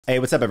Hey,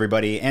 what's up,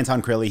 everybody?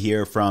 Anton Kraly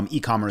here from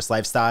eCommerce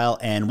Lifestyle,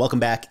 and welcome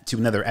back to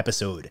another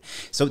episode.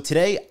 So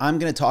today I'm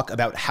going to talk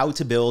about how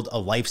to build a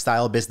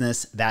lifestyle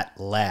business that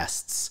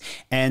lasts.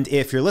 And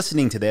if you're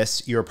listening to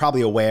this, you're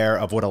probably aware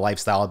of what a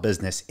lifestyle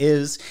business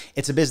is.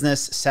 It's a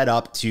business set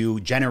up to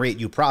generate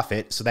you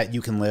profit so that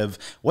you can live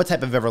what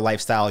type of ever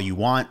lifestyle you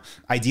want.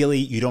 Ideally,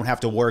 you don't have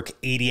to work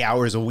 80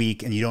 hours a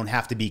week and you don't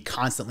have to be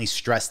constantly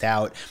stressed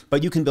out,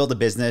 but you can build a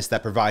business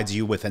that provides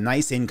you with a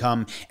nice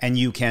income and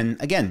you can,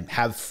 again,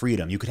 have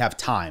freedom. You could have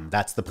time.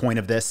 That's the point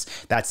of this.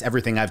 That's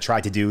everything I've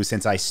tried to do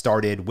since I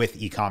started with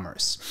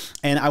e-commerce.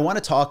 And I want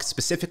to talk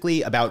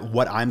specifically about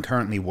what I'm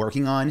currently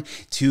working on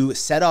to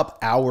set up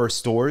our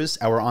stores,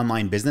 our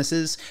online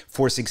businesses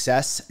for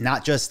success,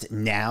 not just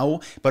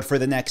now, but for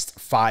the next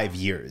 5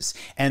 years.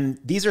 And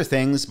these are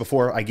things,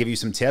 before I give you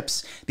some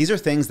tips, these are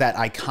things that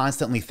I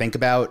constantly think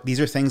about. These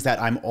are things that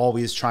I'm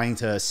always trying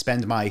to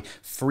spend my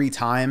free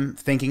time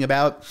thinking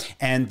about.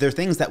 And they're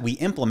things that we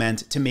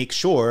implement to make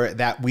sure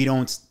that we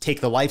don't take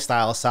the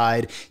lifestyle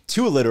side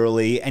too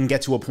literally and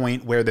get to a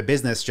point where the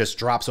business just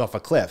drops off a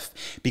cliff.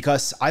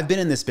 Because I've been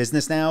in this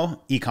business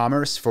now,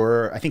 e-commerce,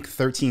 for I think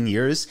 13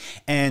 years.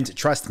 And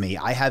trust me,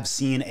 I have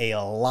seen a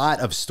lot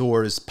of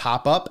stores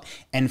pop up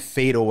and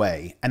fade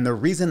away. And the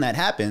reason that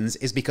happens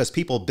is because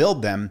people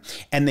build them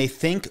and they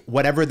think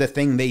whatever the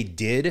thing they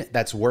did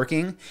that's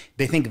working,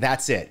 they think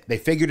that's it. They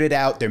figured it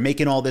out. They're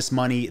making all this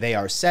money. They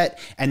are set.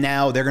 And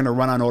now they're going to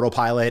run on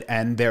autopilot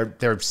and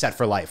they're set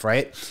for life,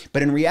 right?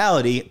 But in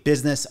reality,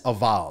 business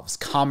evolves.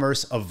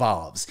 Commerce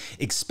evolves,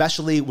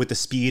 especially with the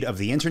speed of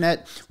the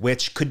internet,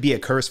 which could be a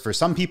curse for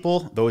some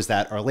people, those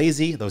that are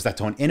lazy, those that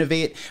don't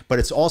innovate, but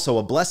it's also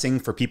a blessing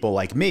for people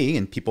like me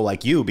and people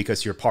like you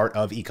because you're part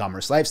of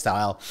e-commerce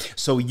lifestyle.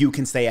 So you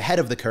can stay ahead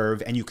of the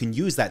curve and you can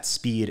use that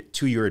speed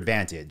to your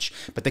advantage.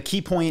 But the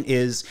key point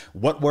is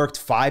what worked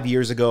 5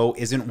 years ago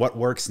isn't what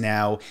works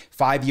now.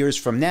 5 years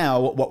from now,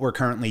 what we're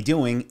currently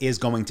doing is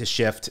going to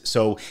shift.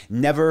 So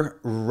never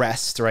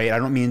rest, right? I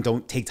don't mean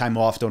don't take time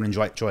off, don't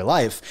enjoy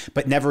life,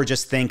 but never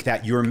just think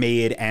that you're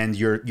made and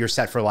you're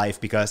set for life,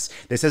 because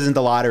this isn't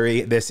the lottery.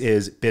 This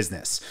is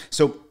business.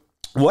 So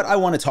what I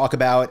want to talk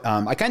about,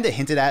 I kind of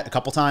hinted at a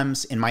couple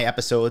times in my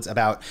episodes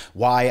about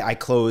why I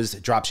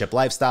closed Dropship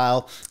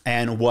Lifestyle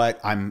and what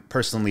I'm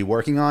personally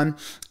working on.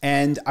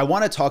 And I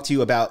want to talk to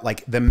you about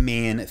like the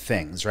main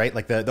things, right?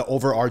 Like the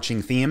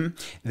overarching theme,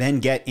 then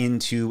get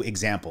into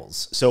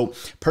examples. So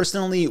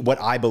personally, what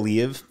I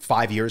believe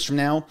 5 years from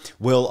now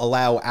will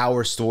allow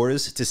our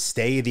stores to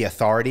stay the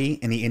authority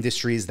in the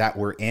industries that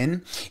we're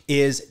in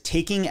is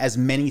taking as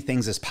many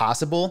things as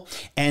possible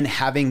and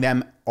having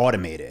them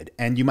automated.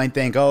 And you might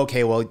think, oh,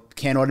 okay, well,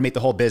 can't automate the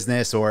whole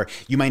business. Or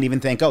you might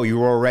even think, oh,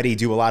 you already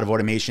do a lot of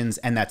automations.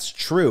 And that's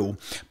true.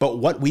 But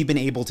what we've been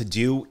able to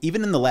do,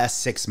 even in the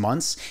last 6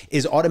 months,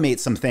 is automate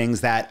some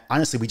things that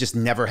honestly, we just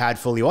never had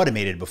fully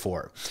automated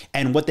before.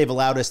 And what they've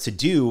allowed us to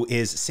do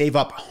is save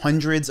up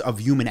hundreds of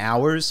human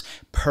hours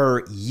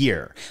per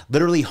year,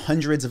 literally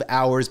hundreds of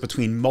hours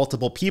between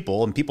multiple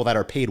people and people that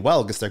are paid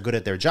well because they're good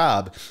at their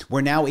job. We're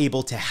now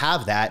able to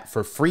have that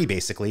for free,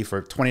 basically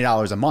for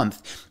 $20 a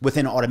month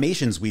within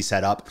automations we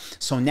set up.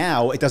 So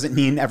now it doesn't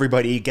mean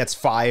everybody gets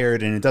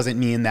fired, and it doesn't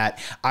mean that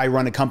I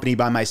run a company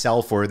by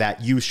myself or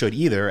that you should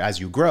either as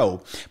you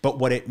grow. But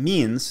what it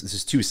means, this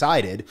is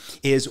two-sided,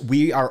 is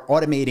we are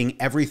automating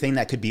everything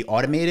that could be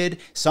automated.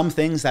 Some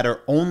things that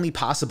are only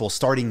possible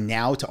starting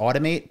now to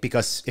automate,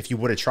 because if you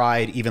would have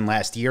tried even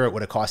last year, it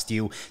would have cost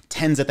you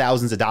tens of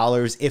thousands of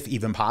dollars, if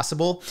even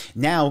possible.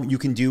 Now you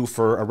can do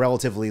for a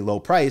relatively low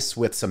price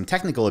with some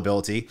technical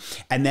ability.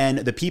 And then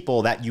the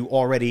people that you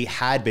already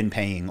had been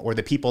paying, or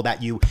the people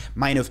that you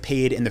might have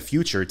paid in the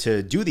future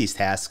to do these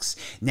tasks,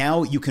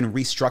 now you can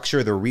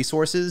restructure the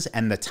resources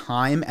and the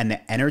time and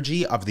the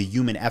energy of the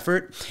human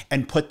effort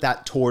and put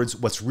that towards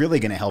what's really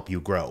going to help you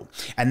grow.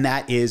 And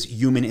that is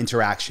human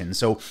interaction.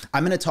 So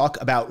I'm going to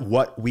talk about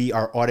what we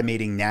are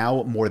automating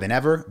now more than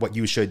ever, what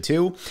you should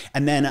too.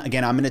 And then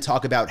again, I'm going to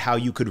talk about how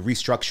you could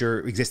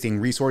restructure existing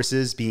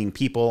resources, being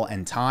people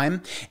and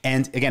time.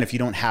 And again, if you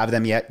don't have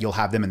them yet, you'll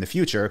have them in the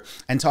future,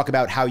 and talk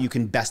about how you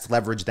can best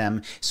leverage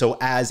them. So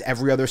as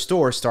every other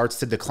store starts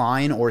to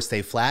decline or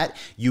stay flat,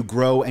 you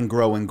grow and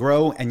grow and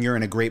grow, and you're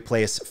in a great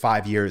place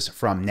 5 years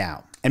from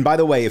now. And by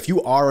the way, if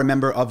you are a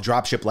member of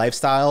Dropship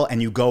Lifestyle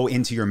and you go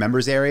into your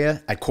members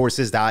area at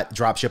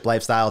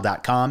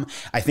courses.dropshiplifestyle.com,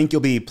 I think you'll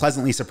be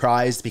pleasantly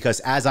surprised, because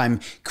as I'm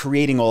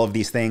creating all of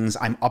these things,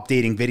 I'm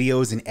updating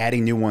videos and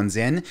adding new ones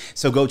in.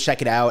 So go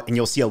check it out and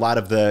you'll see a lot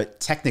of the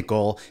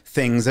technical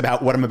things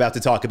about what I'm about to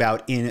talk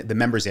about in the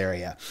members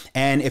area.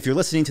 And if you're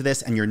listening to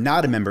this and you're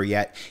not a member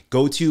yet,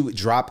 go to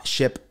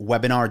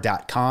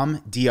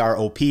dropshipwebinar.com,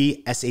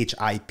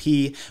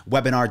 DROPSHIP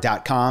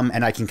webinar.com,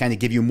 and I can kind of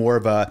give you more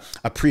of a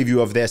preview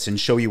of of this and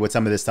show you what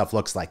some of this stuff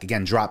looks like.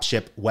 Again,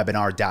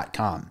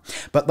 dropshipwebinar.com.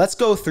 But let's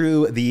go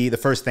through the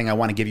first thing I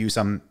want to give you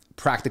some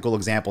practical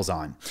examples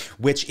on,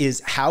 which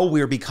is how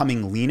we're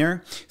becoming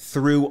leaner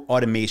through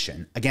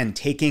automation. Again,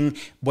 taking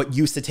what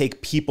used to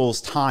take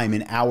people's time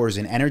and hours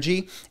and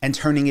energy and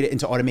turning it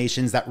into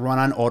automations that run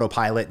on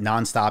autopilot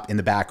nonstop in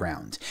the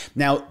background.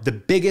 Now, the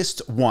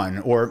biggest one,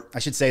 or I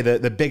should say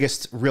the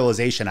biggest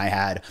realization I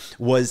had,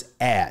 was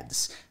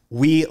ads.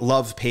 We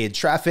love paid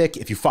traffic.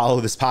 If you follow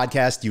this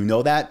podcast, you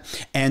know that.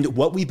 And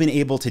what we've been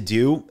able to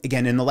do,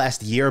 again, in the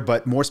last year,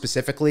 but more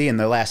specifically in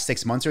the last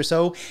 6 months or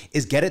so,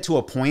 is get it to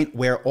a point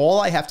where all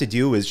I have to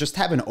do is just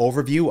have an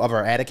overview of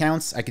our ad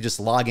accounts. I could just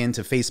log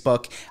into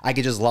Facebook, I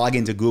could just log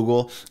into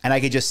Google, and I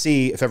could just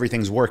see if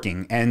everything's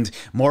working. And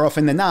more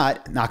often than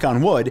not, knock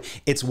on wood,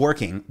 it's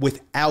working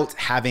without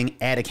having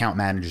ad account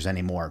managers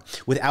anymore,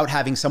 without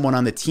having someone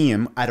on the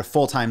team at a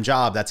full-time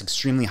job that's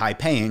extremely high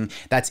paying,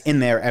 that's in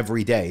there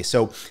every day.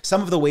 So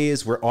some of the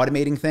ways we're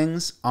automating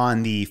things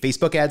on the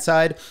Facebook ad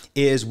side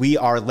is we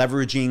are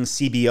leveraging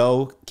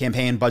CBO,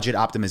 campaign budget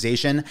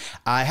optimization.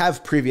 I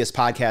have previous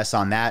podcasts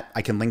on that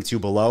I can link to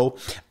below.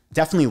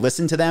 Definitely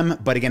listen to them.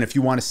 But again, if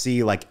you want to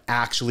see like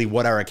actually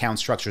what our account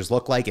structures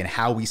look like and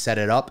how we set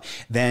it up,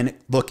 then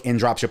look in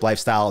Dropship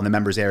Lifestyle in the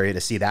members area to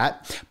see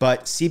that.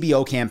 But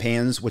CBO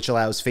campaigns, which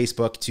allows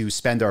Facebook to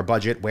spend our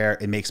budget where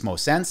it makes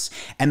most sense.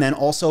 And then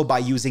also by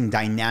using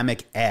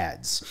dynamic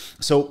ads.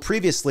 So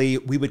previously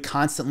we would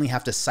constantly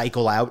have to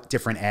cycle out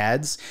different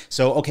ads.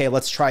 So, okay,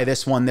 let's try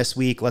this one this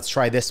week. Let's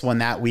try this one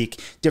that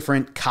week,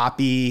 different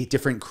copy,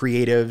 different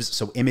creatives.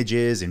 So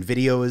images and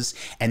videos.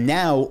 And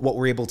now what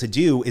we're able to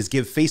do is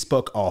give Facebook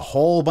a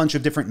whole bunch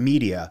of different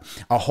media,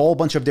 a whole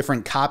bunch of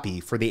different copy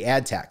for the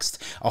ad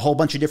text, a whole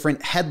bunch of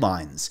different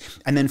headlines,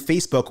 and then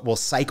Facebook will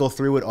cycle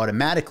through it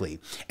automatically.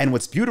 And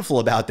what's beautiful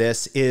about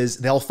this is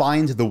they'll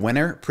find the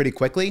winner pretty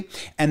quickly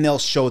and they'll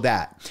show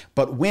that.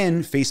 But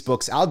when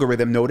Facebook's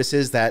algorithm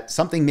notices that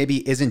something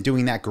maybe isn't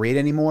doing that great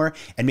anymore,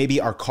 and maybe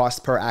our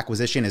cost per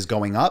acquisition is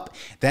going up,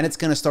 then it's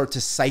going to start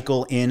to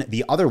cycle in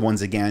the other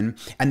ones again,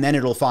 and then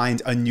it'll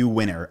find a new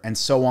winner, and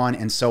so on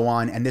and so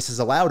on. And this has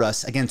allowed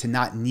us, again, to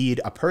not need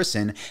a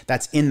person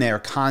that's in there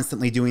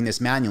constantly doing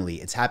this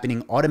manually. It's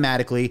happening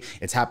automatically.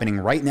 It's happening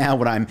right now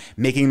when I'm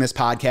making this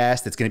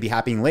podcast. It's going to be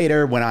happening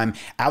later when I'm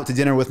out to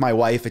dinner with my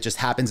wife. It just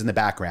happens in the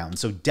background.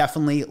 So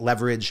definitely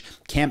leverage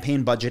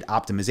campaign budget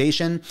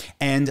optimization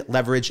and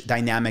leverage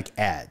dynamic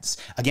ads.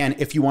 Again,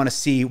 if you want to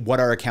see what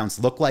our accounts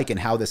look like and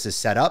how this is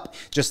set up,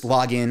 just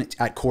log in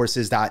at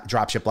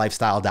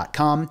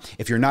courses.dropshiplifestyle.com.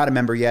 If you're not a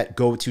member yet,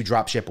 go to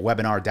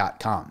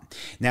dropshipwebinar.com.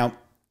 Now,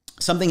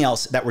 something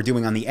else that we're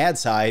doing on the ad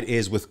side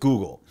is with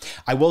Google.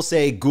 I will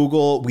say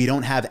Google, we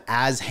don't have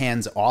as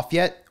hands off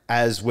yet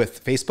as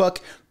with Facebook,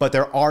 but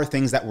there are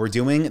things that we're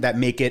doing that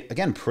make it,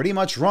 again, pretty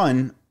much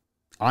run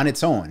on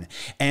its own.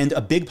 And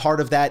a big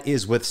part of that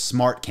is with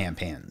smart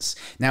campaigns.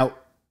 Now,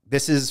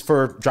 this is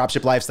for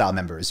Dropship Lifestyle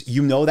members.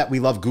 You know that we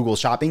love Google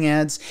Shopping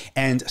ads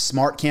and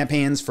smart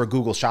campaigns for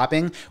Google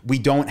Shopping. We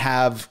don't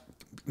have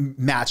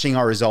matching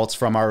our results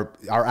from our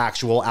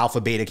actual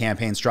alpha beta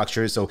campaign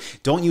structures. So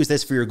don't use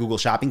this for your Google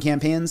Shopping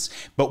campaigns.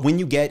 But when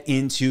you get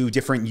into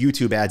different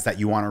YouTube ads that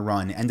you want to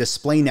run and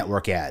display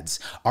network ads,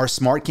 our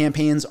smart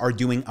campaigns are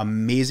doing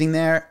amazing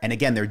there. And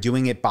again, they're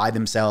doing it by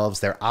themselves.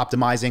 They're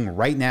optimizing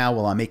right now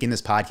while I'm making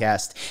this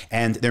podcast,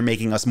 and they're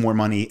making us more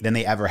money than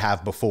they ever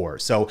have before.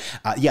 So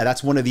yeah,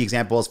 that's one of the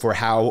examples for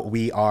how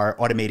we are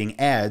automating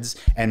ads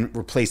and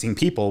replacing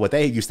people, what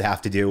they used to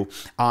have to do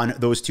on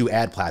those two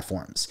ad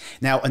platforms.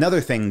 Now, another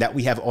thing that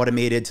we have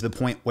automated to the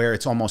point where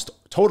it's almost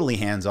totally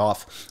hands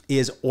off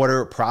is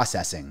order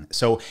processing.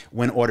 So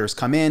when orders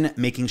come in,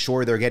 making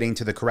sure they're getting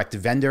to the correct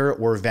vendor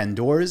or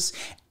vendors.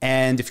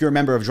 And if you're a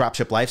member of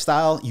Dropship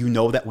Lifestyle, you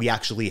know that we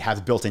actually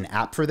have built an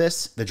app for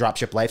this, the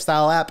Dropship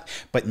Lifestyle app.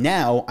 But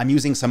now I'm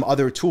using some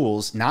other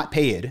tools, not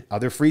paid,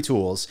 other free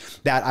tools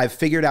that I've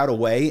figured out a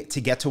way to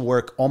get to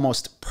work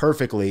almost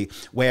perfectly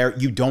where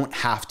you don't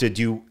have to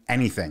do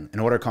anything. An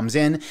order comes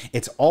in,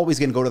 it's always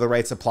going to go to the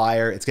right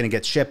supplier. It's going to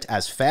get shipped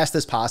as fast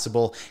as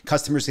possible.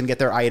 Customers can get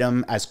their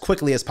item as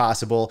quickly as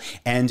possible,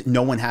 and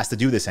no one has to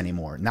do this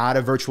anymore. Not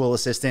a virtual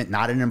assistant,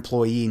 not an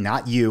employee,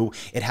 not you.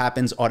 It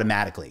happens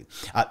automatically.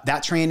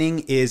 That training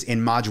is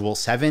in module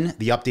 7,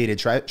 the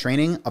updated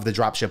training of the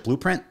Dropship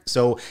Blueprint.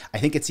 So I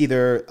think it's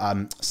either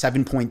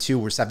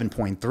 7.2 or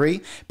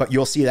 7.3, but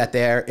you'll see that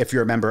there if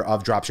you're a member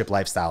of Dropship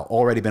Lifestyle,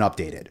 already been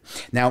updated.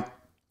 Now,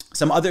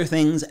 some other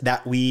things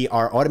that we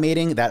are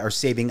automating that are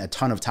saving a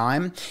ton of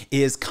time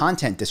is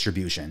content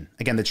distribution.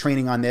 Again, the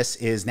training on this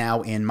is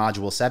now in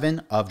module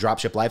 7 of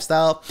Dropship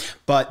Lifestyle,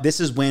 but this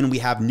is when we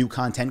have new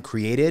content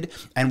created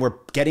and we're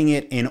getting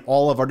it in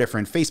all of our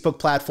different Facebook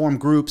platform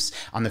groups,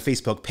 on the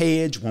Facebook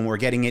page, when we're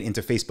getting it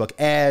into Facebook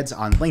ads,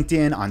 on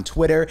LinkedIn, on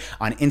Twitter,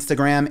 on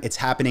Instagram. It's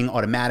happening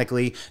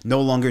automatically. No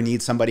longer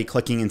needs somebody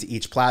clicking into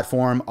each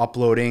platform,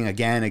 uploading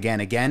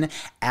again.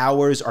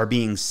 Hours are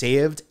being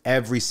saved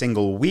every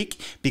single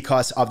week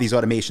because of these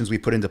automations we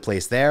put into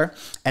place there.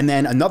 And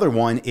then another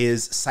one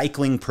is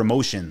cycling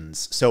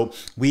promotions. So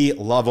we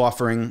love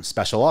offering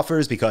special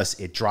offers because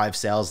it drives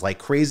sales like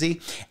crazy.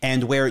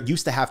 And where it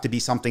used to have to be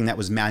something that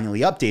was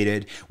manually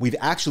updated, we've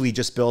actually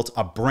just built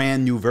a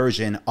brand new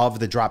version of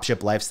the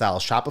Dropship Lifestyle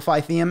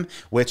Shopify theme,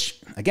 which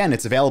again,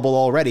 it's available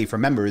already for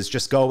members.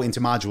 Just go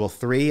into module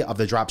 3 of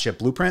the Dropship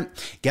Blueprint,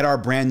 get our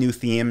brand new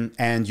theme,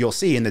 and you'll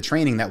see in the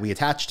training that we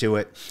attach to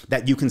it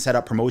that you can set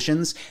up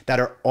promotions that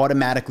are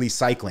automatically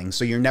cycling.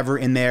 So you're never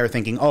in there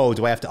thinking, oh,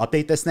 do I have to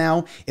update this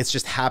now? It's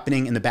just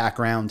happening in the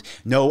background.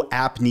 No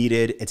app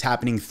needed. It's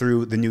happening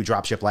through the new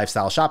Dropship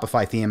Lifestyle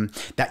Shopify theme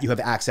that you have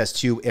access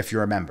to if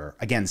you're a member.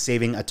 Again,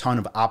 saving a ton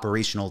of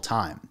operational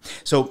time.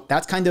 So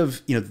that's kind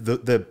of,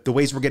 the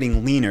ways we're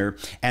getting leaner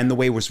and the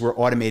ways we're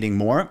automating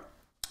more.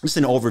 Just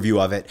an overview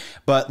of it.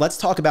 But let's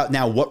talk about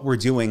now what we're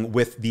doing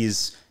with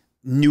these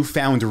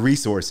newfound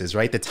resources,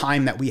 right? The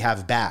time that we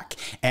have back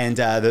and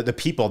the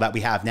people that we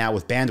have now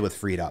with bandwidth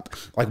freed up.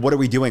 Like, what are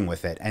we doing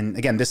with it? And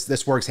again,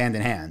 this works hand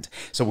in hand.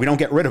 So we don't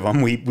get rid of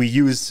them. We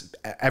use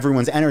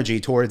everyone's energy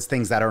towards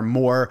things that are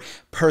more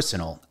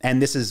personal.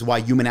 And this is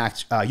why human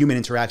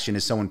interaction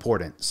is so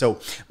important.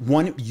 So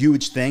one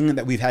huge thing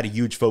that we've had a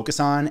huge focus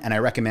on, and I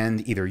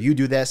recommend either you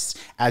do this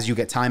as you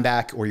get time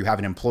back or you have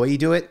an employee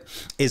do it,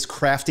 is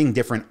crafting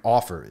different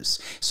offers.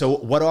 So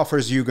what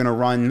offers are you going to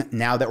run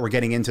now that we're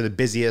getting into the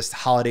busiest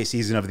holiday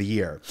season of the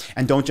year?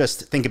 And don't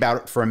just think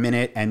about it for a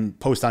minute and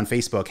post on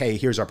Facebook, hey,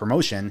 here's our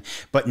promotion.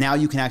 But now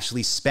you can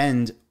actually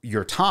spend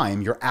your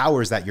time, your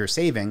hours that you're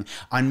saving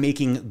on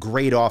making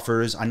great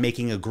offers, on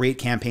making a great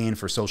campaign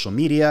for social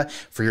media,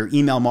 for your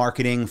email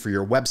marketing, for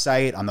your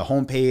website, on the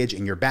homepage,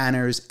 in your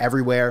banners,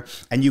 everywhere.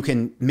 And you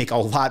can make a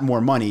lot more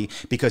money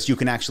because you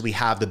can actually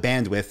have the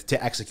bandwidth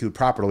to execute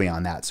properly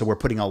on that. So we're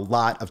putting a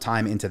lot of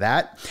time into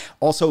that.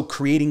 Also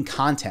creating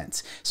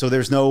content. So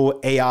there's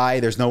no AI,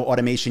 there's no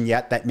automation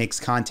yet that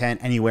makes content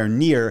anywhere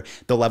near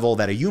the level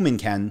that a human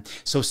can.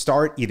 So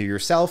start either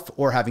yourself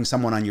or having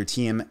someone on your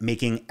team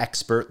making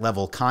expert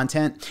level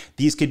content.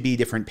 These could be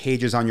different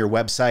pages on your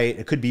website.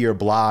 It could be your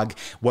blog.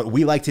 What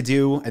we like to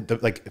do,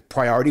 like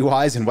priority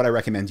wise, and what I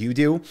recommend you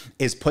do,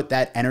 is put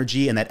that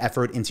energy and that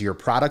effort into your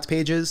product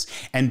pages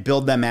and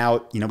build them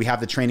out. We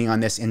have the training on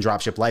this in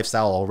Dropship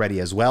Lifestyle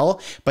already as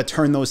well, but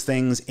turn those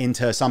things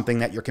into something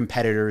that your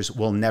competitors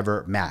will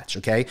never match.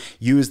 Okay.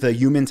 Use the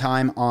human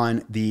time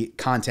on the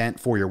content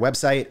for your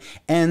website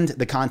and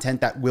the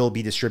content that will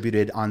be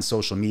distributed on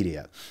social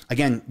media.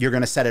 Again, you're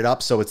going to set it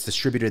up so it's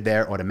distributed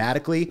there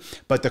automatically,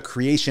 but the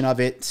creation of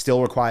it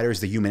still requires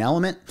the human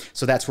element.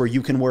 So that's where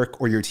you can work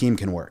or your team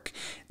can work.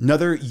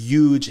 Another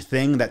huge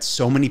thing that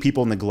so many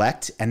people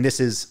neglect, and this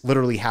is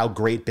literally how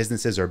great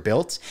businesses are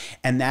built,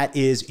 and that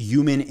is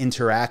human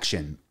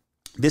interaction.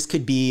 This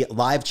could be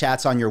live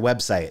chats on your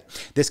website.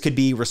 This could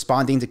be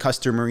responding to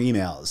customer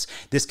emails.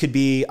 This could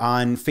be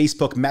on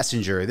Facebook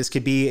Messenger. This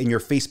could be in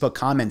your Facebook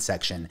comment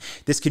section.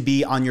 This could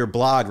be on your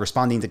blog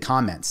responding to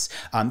comments.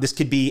 This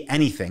could be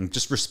anything,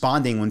 just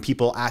responding when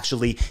people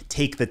actually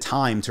take the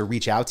time to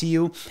reach out to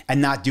you and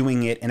not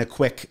doing it in a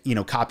quick,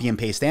 copy and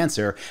paste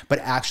answer, but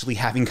actually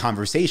having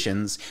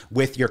conversations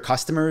with your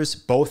customers,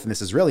 both, and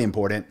this is really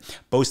important,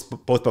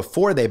 both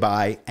before they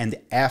buy and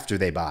after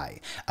they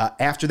buy.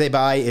 After they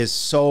buy is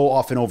so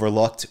often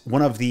overlooked.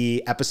 One of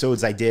the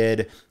episodes I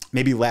did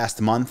maybe last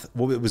month,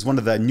 it was one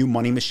of the new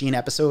money machine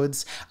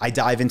episodes. I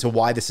dive into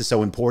why this is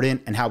so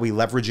important and how we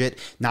leverage it,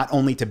 not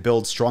only to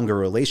build stronger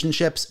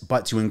relationships,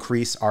 but to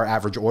increase our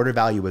average order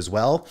value as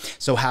well.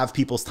 So have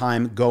people's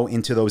time go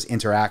into those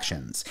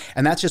interactions.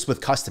 And that's just with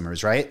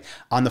customers, right?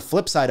 On the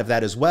flip side of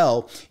that as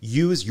well,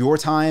 use your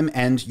time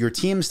and your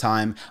team's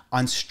time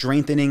on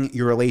strengthening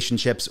your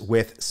relationships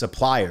with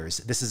suppliers.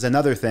 This is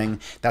another thing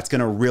that's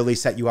going to really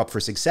set you up for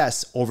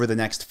success over the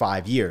next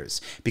 5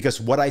 years. Because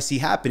what I see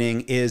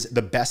happening is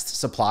the best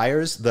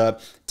suppliers,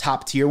 the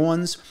top tier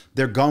ones,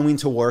 they're going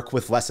to work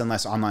with less and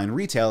less online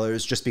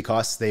retailers just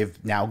because they've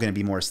now going to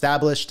be more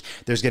established.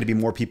 There's going to be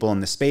more people in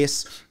the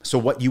space. So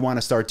what you want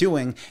to start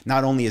doing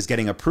not only is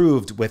getting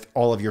approved with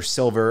all of your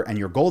silver and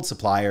your gold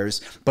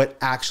suppliers, but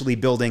actually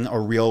building a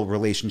real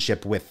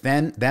relationship with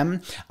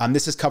them.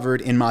 This is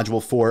covered in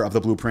module 4 of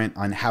the blueprint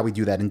on how we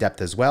do that in depth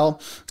as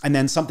well. And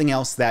then something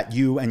else that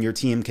you and your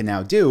team can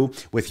now do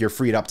with your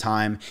freed up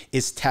time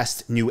is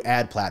test new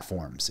ad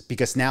platforms,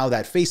 because now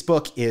that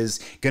Facebook is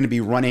going to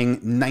be running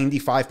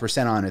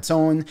 95% on its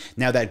own,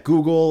 now that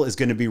Google is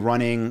going to be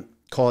running,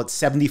 call it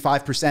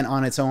 75%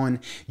 on its own,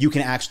 you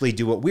can actually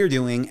do what we're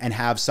doing and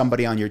have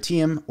somebody on your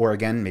team, or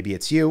again, maybe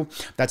it's you,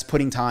 that's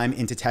putting time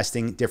into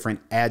testing different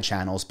ad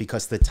channels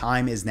because the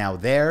time is now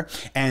there.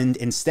 And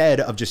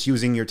instead of just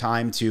using your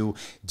time to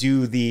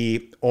do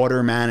the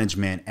order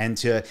management and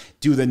to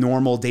do the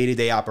normal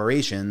day-to-day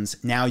operations,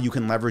 now you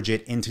can leverage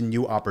it into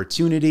new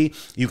opportunity.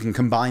 You can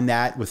combine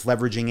that with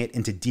leveraging it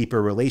into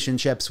deeper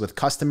relationships with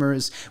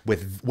customers,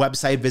 with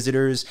website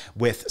visitors,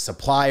 with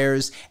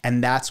suppliers,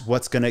 and that's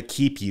what's going to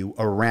keep you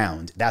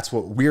around. That's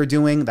what we're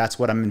doing. That's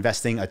what I'm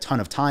investing a ton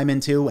of time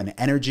into and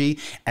energy.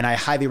 And I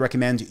highly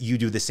recommend you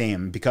do the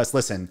same because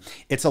listen,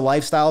 it's a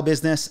lifestyle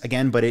business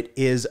again, but it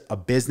is a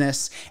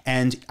business.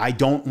 And I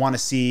don't want to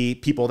see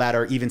people that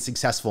are even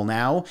successful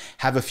now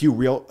have a few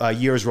real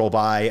years roll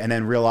by and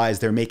then realize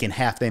they're making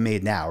half they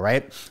made now,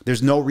 right?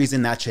 There's no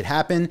reason that should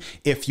happen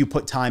if you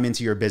put time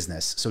into your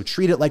business. So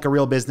treat it like a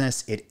real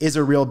business. It is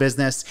a real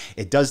business.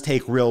 It does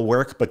take real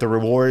work, but the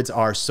rewards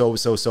are so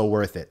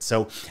worth it.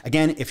 So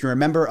again, if you're a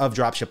member of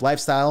Dropship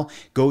Lifestyle,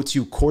 go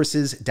to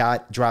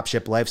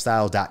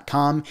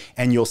courses.dropshiplifestyle.com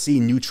and you'll see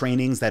new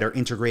trainings that are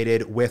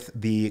integrated with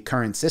the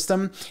current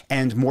system,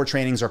 and more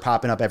trainings are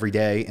popping up every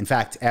day. In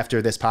fact,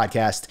 after this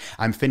podcast,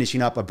 I'm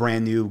finishing up a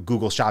brand new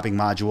Google Shopping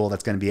module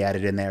that's going to be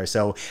added in there.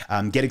 So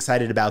get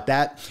excited about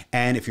that.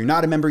 And if you're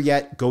not a member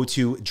yet, go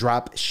to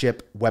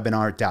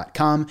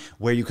dropshipwebinar.com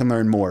where you can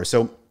learn more.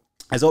 So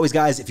as always,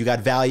 guys, if you got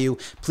value,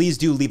 please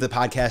do leave the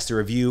podcast a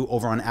review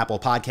over on Apple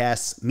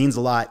Podcasts. It means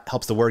a lot,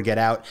 helps the word get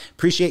out.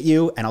 Appreciate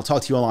you, and I'll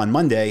talk to you all on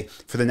Monday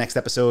for the next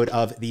episode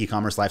of the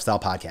E-commerce Lifestyle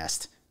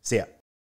Podcast. See ya.